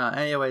me.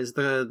 Anyways,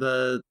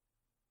 this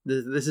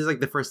is like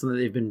the first time that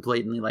they've been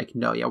blatantly like,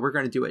 no, yeah, we're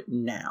going to do it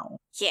now.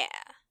 Yeah.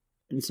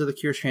 And so the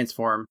Cures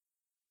transform,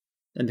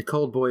 and the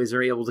Cold Boys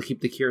are able to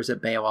keep the Cures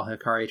at bay while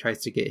Hikari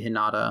tries to get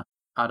Hinata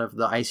out of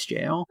the ice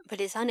jail.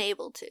 But is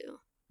unable to.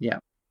 Yeah.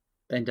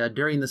 And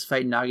during this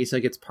fight, Nagisa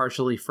gets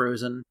partially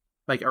frozen,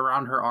 like,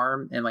 around her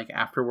arm, and, like,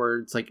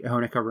 afterwards, like,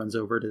 Honoka runs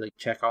over to, like,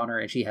 check on her,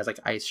 and she has, like,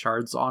 ice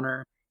shards on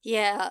her.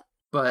 Yeah.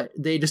 But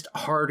they just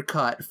hard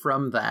cut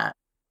from that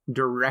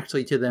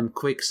directly to them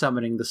quick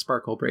summoning the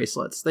sparkle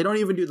bracelets. They don't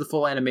even do the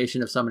full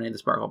animation of summoning the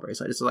sparkle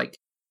bracelet. It's like,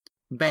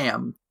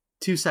 bam,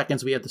 2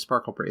 seconds, we have the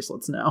sparkle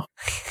bracelets now.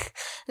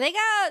 They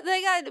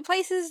got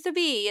places to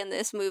be in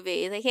this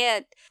movie. They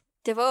can't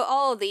devote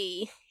all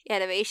the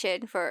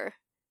animation for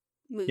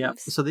moves. Yeah,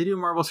 so they do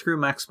Marble Screw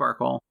Max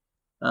Sparkle,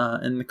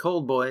 and the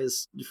Cold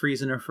Boys,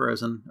 Freezing or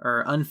Frozen,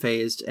 are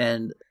unfazed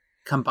and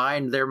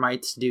combine their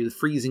mights to do the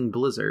Freezing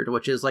Blizzard,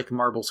 which is like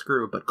Marble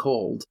Screw, but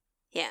cold.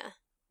 Yeah.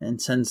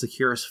 And sends the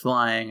Cures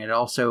flying. It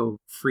also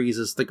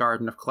freezes the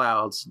Garden of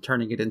Clouds,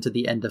 turning it into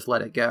the end of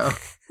Let It Go.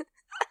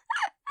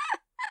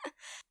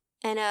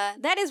 And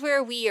that is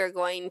where we are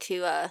going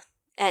to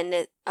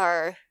end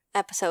our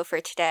episode for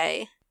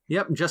today.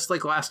 Yep, just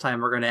like last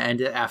time, we're going to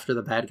end it after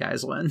the bad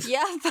guys win.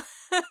 Yep.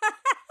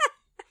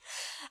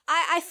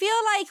 I feel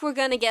like we're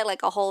going to get,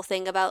 like, a whole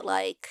thing about,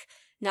 like,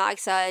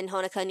 Nagisa and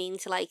Honoka needing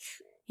to, like,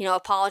 you know,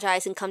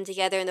 apologize and come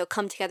together, and they'll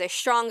come together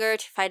stronger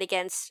to fight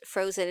against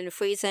Frozen and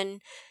Friesen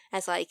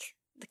as, like,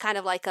 the kind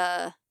of like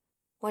a,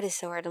 what is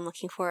the word I'm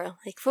looking for?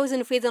 Like,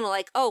 Frozen and Friesen are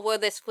like, oh, we're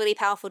this really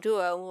powerful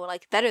duo, and we're,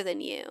 like, better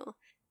than you.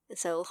 And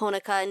so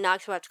Honoka and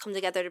Nagisa have to come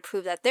together to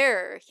prove that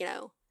they're, you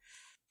know,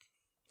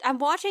 I'm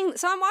watching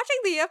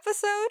the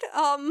episode,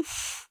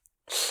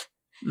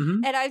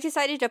 and I've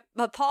decided to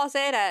pause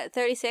it at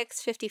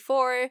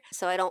 36:54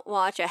 so I don't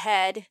watch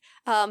ahead.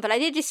 But I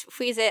did just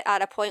freeze it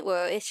at a point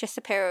where it's just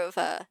a pair of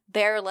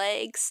bare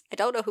legs. I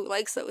don't know whose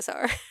legs those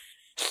are.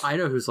 I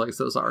know whose legs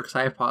those are because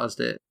I paused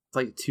it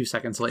like 2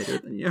 seconds later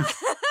than you.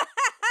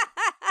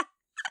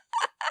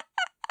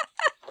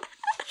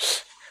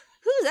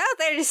 Who's out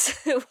there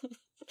just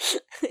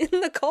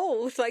in the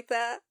cold like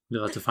that?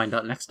 You'll have to find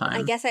out next time.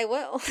 I guess I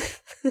will.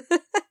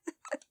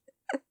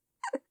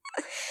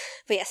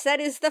 But yes, that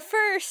is the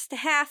first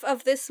half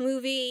of this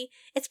movie.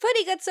 It's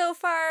pretty good so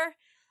far.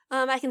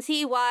 I can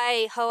see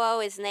why Ho-Oh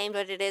is named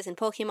what it is in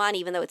Pokemon,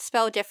 even though it's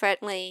spelled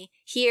differently.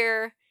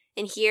 Here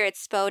it's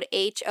spelled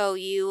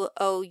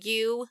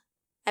H-O-U-O-U,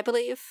 I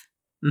believe.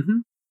 Mm-hmm.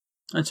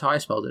 That's how I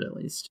spelled it, at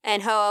least.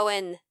 And Ho-Oh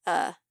in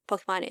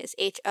Pokemon is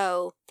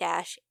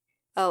H-O-O-H.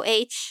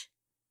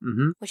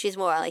 Mm-hmm. Which is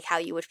more like how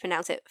you would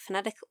pronounce it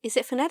phonetically. Is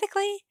it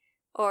phonetically?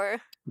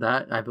 Or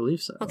That, I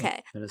believe so.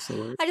 okay. That is the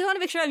word. I just want to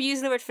make sure I'm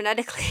using the word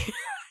phonetically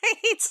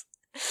right.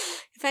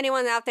 If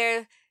anyone out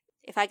there,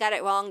 if I got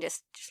it wrong,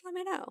 just let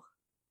me know.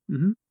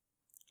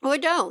 Mm-hmm. Or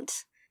don't.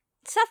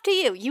 It's up to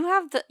you. You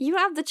have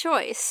the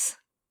choice.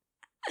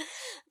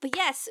 But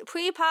yes,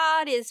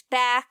 Pre-Pod is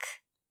back.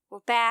 We're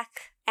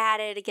back at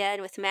it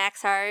again with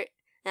Max Hart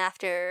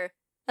after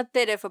a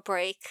bit of a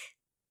break.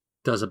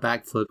 Does a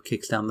backflip,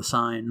 kicks down the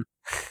sign.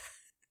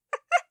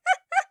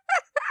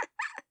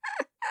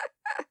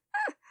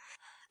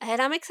 And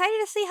I'm excited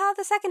to see how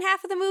the second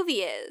half of the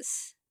movie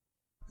is.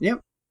 Yep.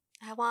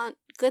 I want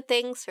good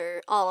things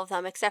for all of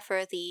them, except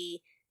for the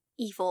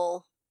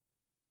evil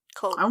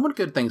coat. I want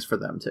good things for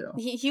them, too.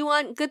 You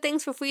want good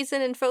things for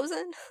Friesen and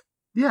Frozen?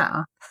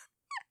 Yeah.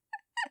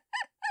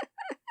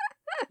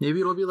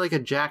 Maybe it'll be like a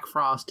Jack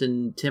Frost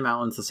and Tim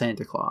Allen's The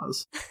Santa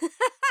Claus.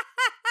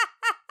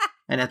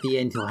 And at the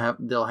end,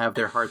 they'll have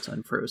their hearts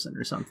unfrozen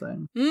or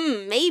something.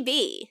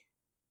 Maybe.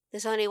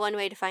 There's only one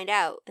way to find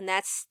out, and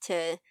that's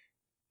to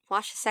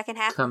watch the second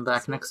half. Come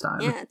back next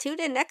time. Yeah,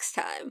 tune in next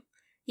time.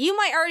 You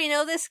might already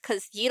know this,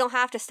 because you don't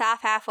have to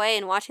stop halfway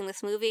in watching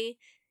this movie.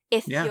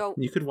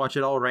 You could watch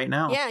it all right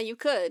now. Yeah, you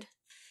could.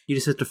 You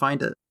just have to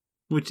find it,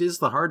 which is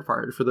the hard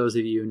part for those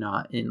of you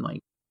not in, like,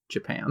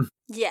 Japan.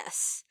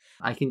 Yes.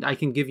 I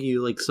can give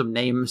you, like, some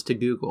names to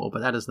Google,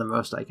 but that is the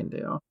most I can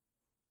do.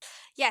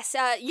 Yes,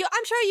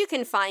 I'm sure you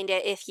can find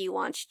it if you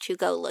want to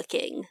go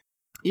looking.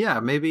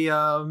 Yeah, maybe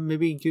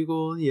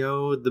Google,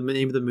 the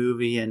name of the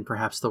movie and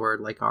perhaps the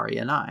word like Ari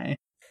and I.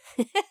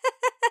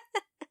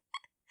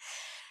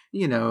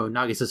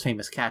 Nagisa's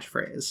famous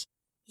catchphrase.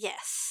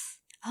 Yes.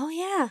 Oh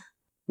yeah.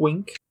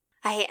 Wink.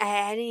 I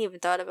hadn't even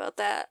thought about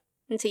that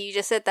until you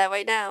just said that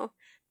right now.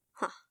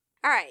 Huh.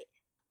 All right.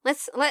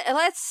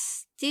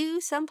 Let's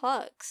do some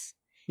plugs.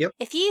 Yep.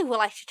 If you would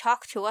like to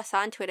talk to us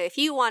on Twitter, if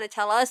you want to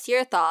tell us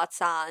your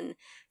thoughts on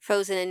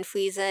Frozen and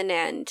Friesen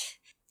and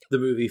the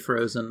movie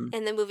Frozen.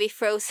 And the movie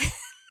Frozen.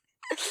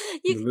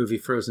 The movie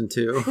Frozen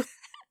 2.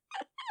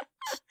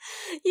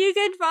 You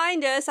can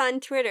find us on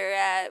Twitter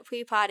at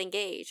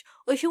PrepodEngage.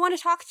 Or if you want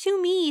to talk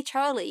to me,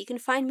 Charlie, you can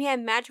find me at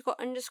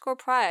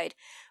magical_pride,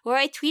 where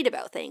I tweet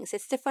about things.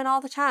 It's different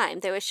all the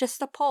time. There was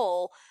just a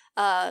poll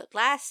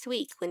last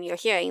week when you're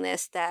hearing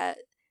this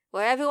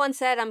where everyone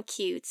said I'm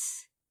cute.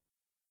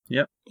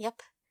 Yep. Or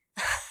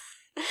you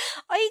can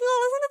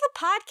go listen to the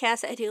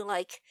podcast I do,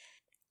 like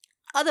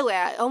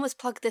Otherwhere. I almost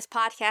plugged this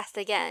podcast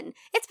again.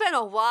 It's been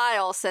a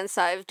while since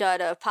I've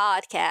done a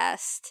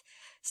podcast,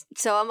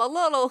 so I'm a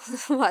little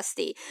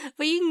rusty.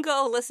 But you can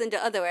go listen to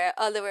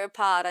Otherwhere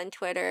Pod on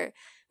Twitter,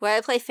 where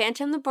I play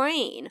Phantom the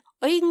Brain.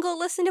 Or you can go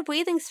listen to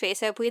Breathing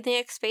Space at Breathing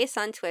X Space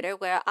on Twitter,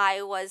 where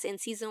I was in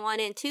Season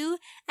 1 and 2,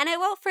 and I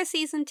wrote for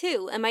Season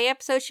 2, and my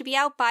episode should be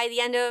out by the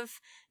end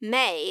of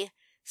May,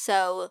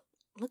 so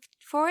look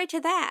forward to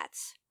that.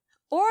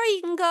 Or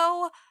you can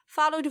go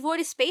follow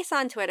Devoid of Space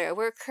on Twitter.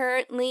 We're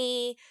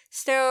currently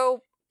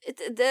still,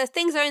 the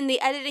things are in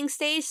the editing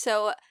stage,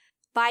 so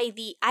I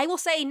will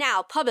say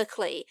now,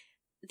 publicly,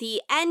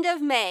 the end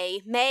of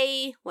May,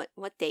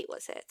 what date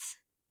was it?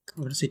 I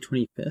want to say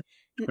 25th,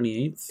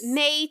 28th?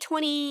 May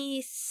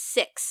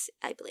 26th,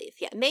 I believe.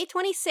 Yeah, May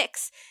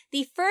 26th.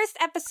 The first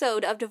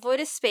episode of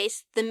Devoid of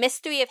Space, The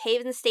Mystery of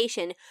Haven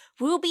Station,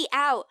 will be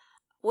out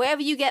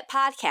wherever you get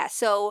podcasts.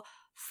 So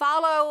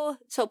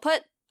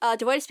put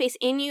Devoid of Space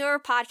in your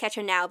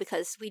podcatcher now,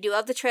 because we do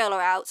have the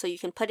trailer out, so you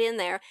can put it in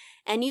there,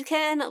 and you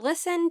can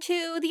listen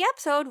to the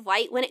episode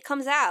right when it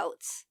comes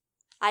out.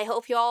 I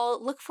hope you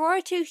all look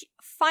forward to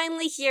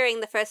finally hearing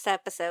the first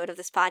episode of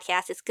this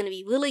podcast. It's going to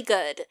be really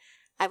good.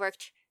 I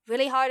worked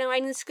really hard on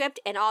writing the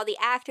script, and all the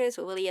actors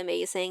were really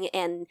amazing,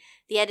 and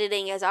the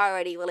editing is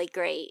already really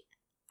great.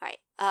 All right.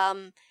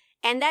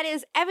 And that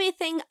is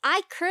everything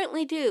I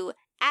currently do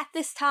at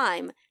this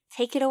time.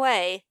 Take it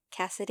away,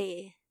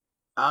 Cassidy.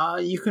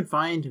 You can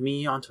find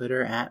me on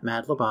Twitter at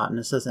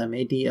madlobotanist, that's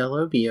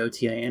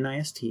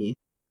MADLOBOTINIST.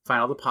 Find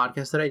all the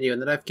podcasts that I do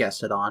and that I've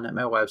guested on at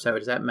my website,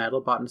 which is at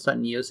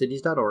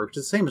madlobotanist.neocities.org, which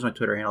is the same as my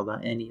Twitter handle,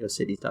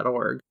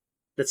 .neocities.org.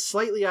 That's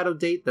slightly out of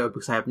date, though,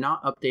 because I have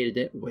not updated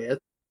it with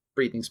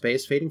Breathing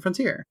Space, Fading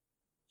Frontier.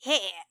 Yeah.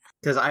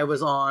 Because I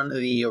was on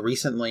the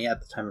recently, at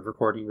the time of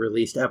recording,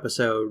 released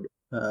episode,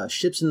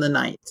 Ships in the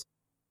Night,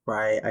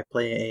 where I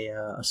play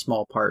a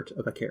small part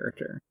of a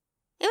character.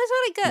 It was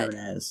really good.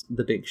 Known as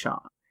the Big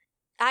Shot.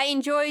 I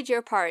enjoyed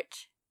your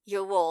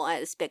role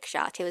as Big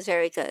Shot. It was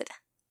very good.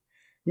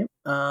 Yep.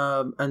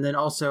 And then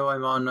also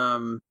I'm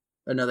on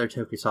another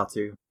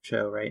Tokusatsu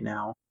show right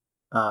now,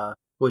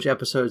 which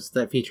episodes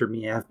that feature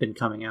me have been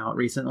coming out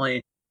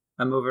recently.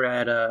 I'm over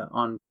at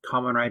on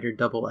Kamen Rider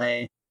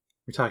AA.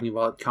 We're talking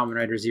about Kamen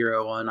Rider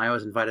 01. I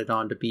was invited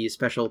on to be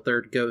special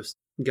third ghost.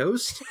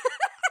 Ghost?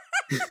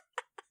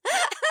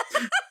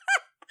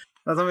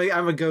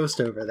 I'm a ghost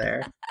over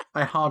there.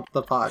 I haunt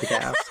the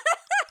podcast.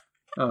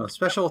 Oh,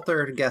 special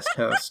third guest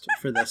host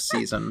for this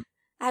season.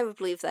 I would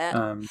believe that.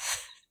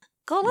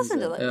 Go listen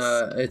to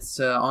this. It's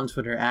on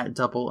Twitter at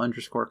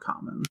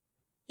 @double_common.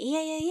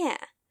 Yeah.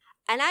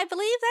 And I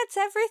believe that's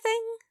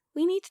everything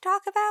we need to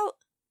talk about.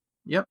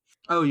 Yep.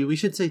 Oh, we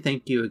should say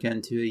thank you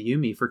again to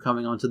Yumi for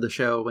coming onto the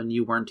show when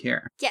you weren't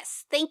here.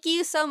 Yes, thank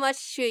you so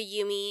much to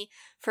Yumi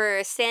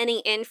for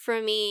standing in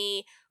for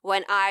me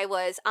when I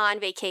was on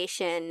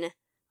vacation.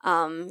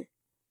 I'm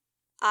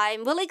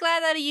really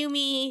glad that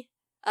Yumi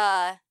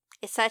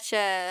is such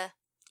a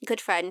good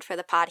friend for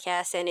the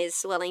podcast and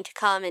is willing to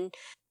come and,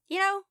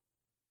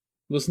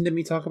 listen to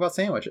me talk about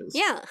sandwiches.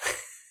 Yeah.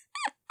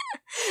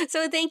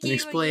 So thank you, and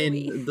explain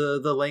Yumi.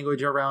 the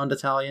language around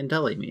Italian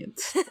deli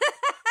meats.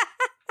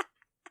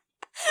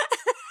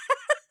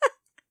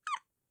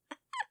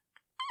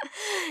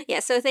 Yeah,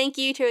 so thank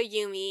you to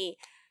Yumi.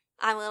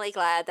 I'm really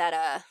glad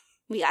that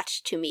we got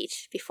to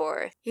meet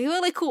before. You're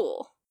really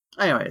cool.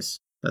 Anyways,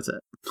 that's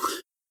it.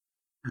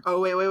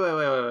 Oh,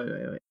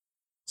 wait.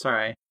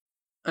 Sorry.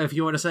 If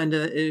you want to send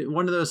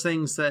one of those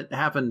things that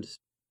happened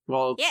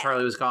while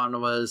Charlie was gone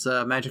was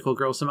Magical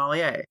Girl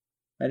Sommelier.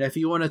 And if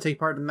you want to take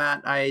part in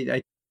that,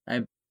 I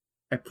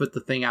put the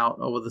thing out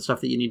with the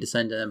stuff that you need to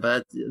send in.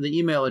 But the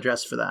email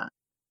address for that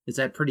is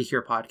at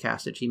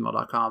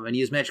prettycurebpodcast@gmail.com, and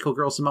use Magical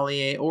Girl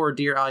Sommelier or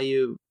Dear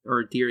IU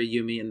or Dear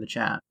Yumi in the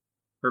chat.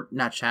 Or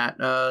not chat,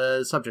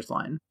 subject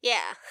line.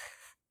 Yeah.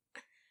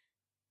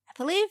 I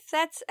believe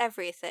that's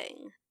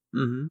everything.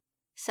 Mm-hmm.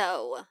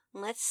 So,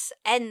 let's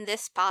end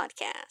this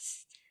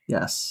podcast.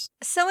 Yes.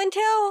 So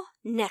until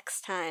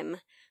next time,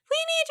 we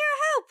need your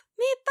help,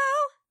 Meepo!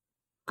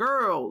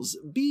 Girls,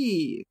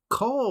 be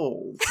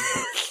cold!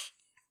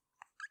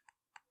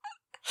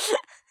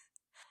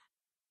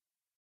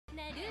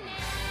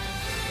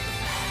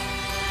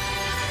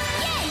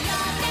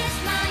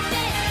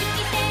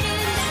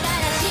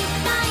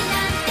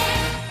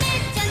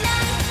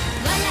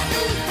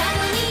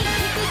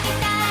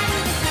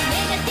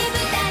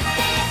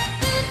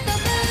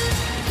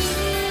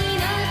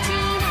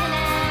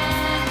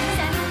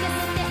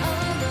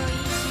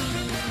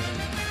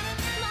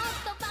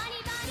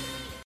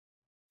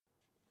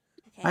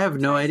 I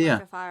have no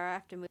idea.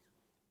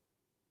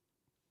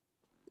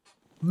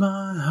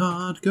 My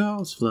heart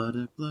goes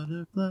flutter,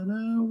 flutter,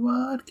 flutter.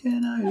 What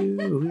can I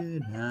do?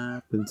 It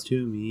happens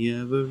to me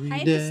every day. I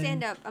have to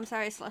stand up. I'm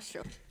sorry,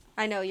 Celestial.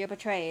 I know, you're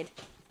betrayed.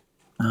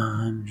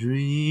 I'm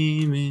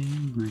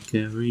dreaming like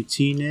every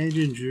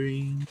teenager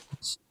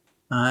dreams.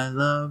 I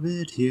love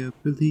it here,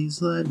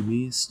 please let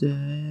me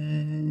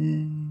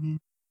stay.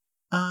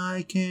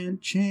 I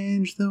can't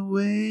change the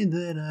way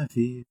that I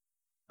feel.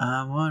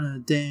 I wanna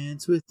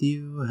dance with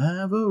you,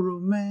 have a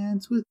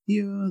romance with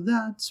you,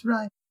 that's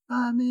right.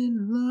 I'm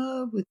in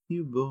love with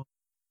you, boy.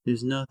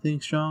 There's nothing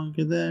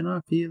stronger than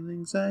our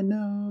feelings, I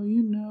know,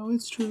 you know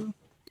it's true.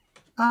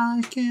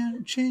 I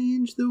can't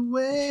change the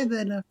way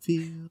that I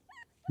feel.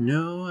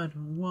 No, I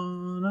don't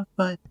wanna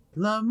fight.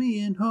 Love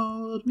me and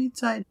hold me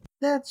tight.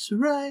 That's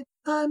right,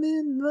 I'm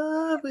in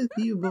love with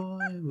you, boy.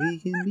 We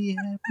can be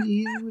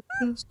happy here with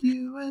just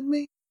you and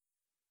me.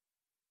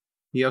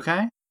 You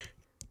okay?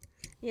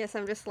 Yes,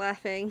 I'm just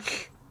laughing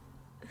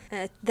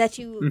that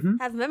you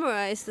have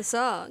memorized the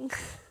song.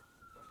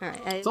 All right.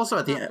 It's also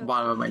at the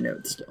bottom of my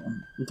notes still.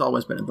 It's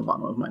always been at the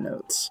bottom of my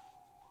notes.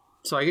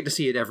 So I get to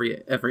see it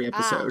every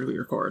episode we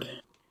record.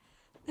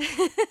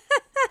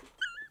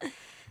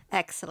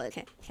 Excellent.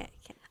 Okay.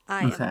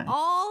 I am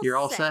all You're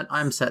all set?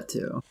 I'm set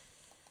too.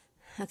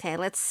 Okay,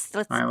 let's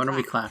All right, when are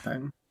we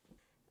clapping?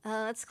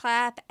 Let's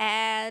clap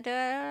at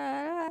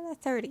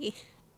 30.